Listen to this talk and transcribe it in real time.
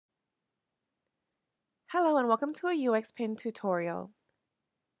Hello and welcome to a UXPin tutorial.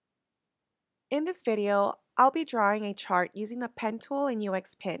 In this video, I'll be drawing a chart using the pen tool in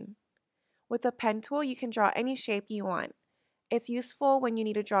UXPin. With the pen tool, you can draw any shape you want. It's useful when you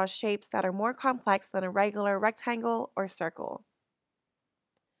need to draw shapes that are more complex than a regular rectangle or circle.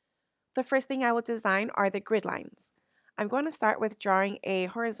 The first thing I will design are the grid lines. I'm going to start with drawing a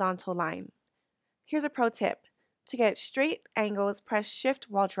horizontal line. Here's a pro tip. To get straight angles, press Shift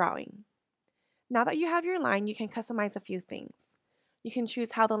while drawing. Now that you have your line, you can customize a few things. You can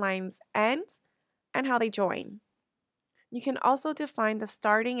choose how the lines end and how they join. You can also define the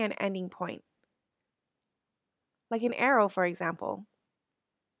starting and ending point, like an arrow, for example.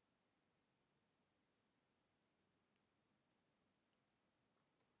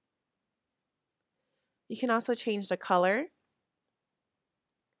 You can also change the color,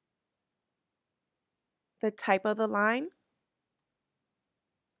 the type of the line,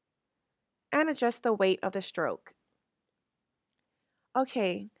 and adjust the weight of the stroke.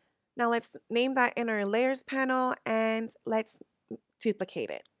 Okay, now let's name that in our layers panel and let's duplicate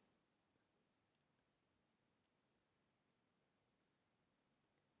it.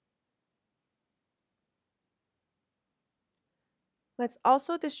 Let's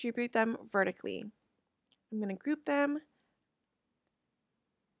also distribute them vertically. I'm going to group them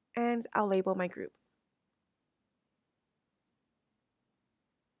and I'll label my group.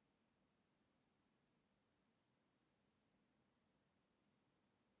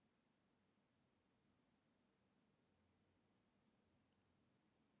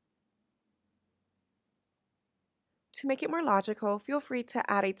 To make it more logical, feel free to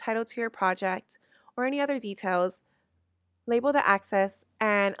add a title to your project or any other details, label the axis,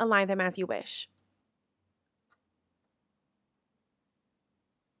 and align them as you wish.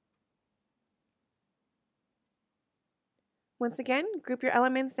 Once again, group your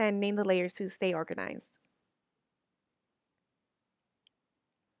elements and name the layers to stay organized.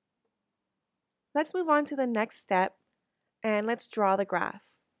 Let's move on to the next step and let's draw the graph.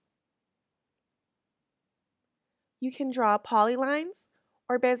 You can draw polylines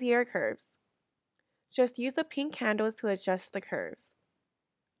or Bezier curves. Just use the pink candles to adjust the curves.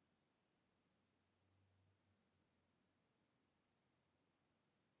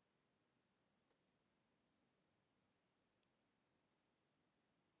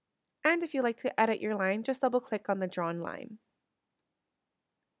 And if you'd like to edit your line, just double click on the drawn line.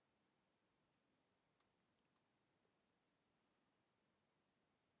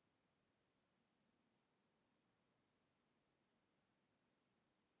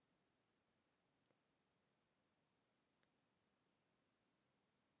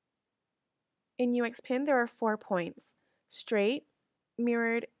 In UXPin, there are 4 points: straight,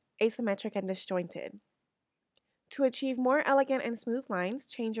 mirrored, asymmetric, and disjointed. To achieve more elegant and smooth lines,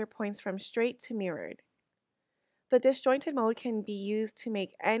 change your points from straight to mirrored. The disjointed mode can be used to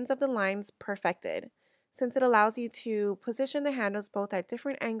make ends of the lines perfected, since it allows you to position the handles both at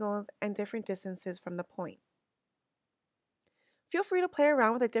different angles and different distances from the point. Feel free to play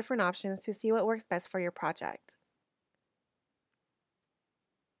around with the different options to see what works best for your project.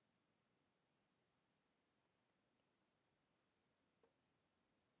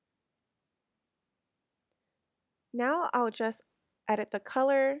 Now I'll just edit the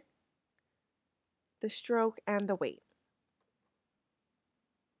color, the stroke, and the weight.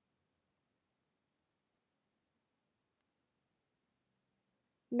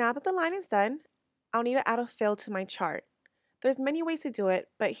 Now that the line is done, I'll need to add a fill to my chart. There's many ways to do it,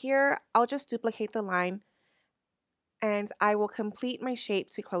 but here I'll just duplicate the line and I will complete my shape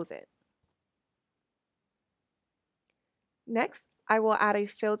to close it. Next, I will add a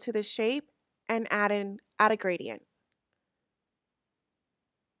fill to the shape and add a gradient.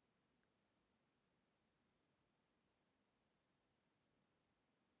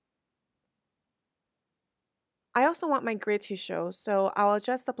 I also want my grid to show, so I'll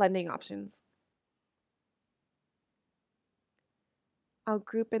adjust the blending options. I'll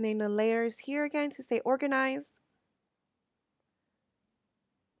group and name the layers here again to stay organized.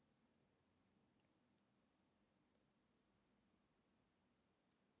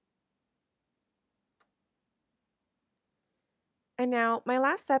 And now, my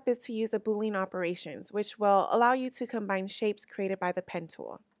last step is to use the Boolean operations, which will allow you to combine shapes created by the pen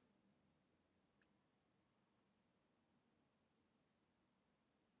tool.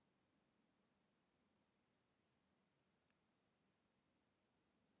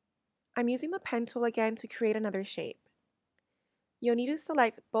 I'm using the pen tool again to create another shape. You'll need to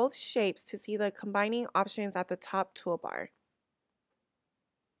select both shapes to see the combining options at the top toolbar.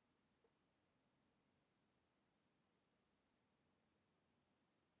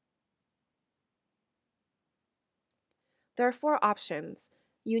 There are four options: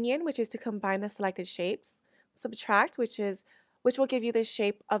 union, which is to combine the selected shapes; subtract, which will give you the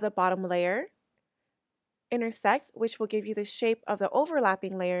shape of the bottom layer; intersect, which will give you the shape of the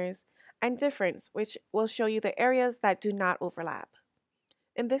overlapping layers; and difference, which will show you the areas that do not overlap.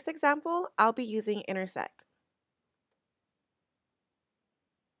 In this example, I'll be using intersect.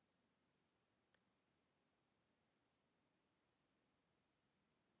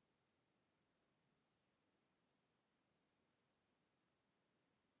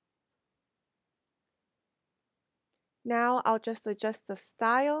 Now I'll just adjust the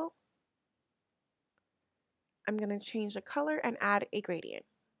style. I'm going to change the color and add a gradient.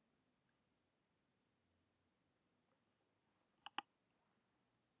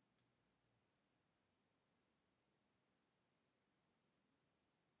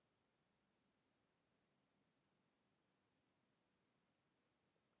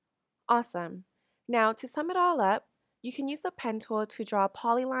 Awesome. Now to sum it all up, you can use the pen tool to draw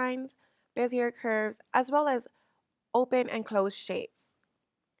polylines, Bezier curves, as well as open and closed shapes.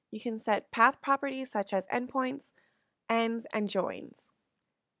 You can set path properties such as endpoints, ends, and joins.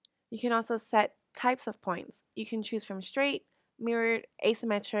 You can also set types of points. You can choose from straight, mirrored,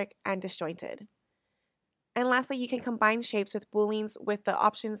 asymmetric, and disjointed. And lastly, you can combine shapes with booleans with the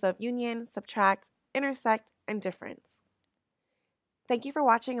options of union, subtract, intersect, and difference. Thank you for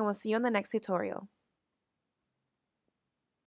watching, and we'll see you in the next tutorial.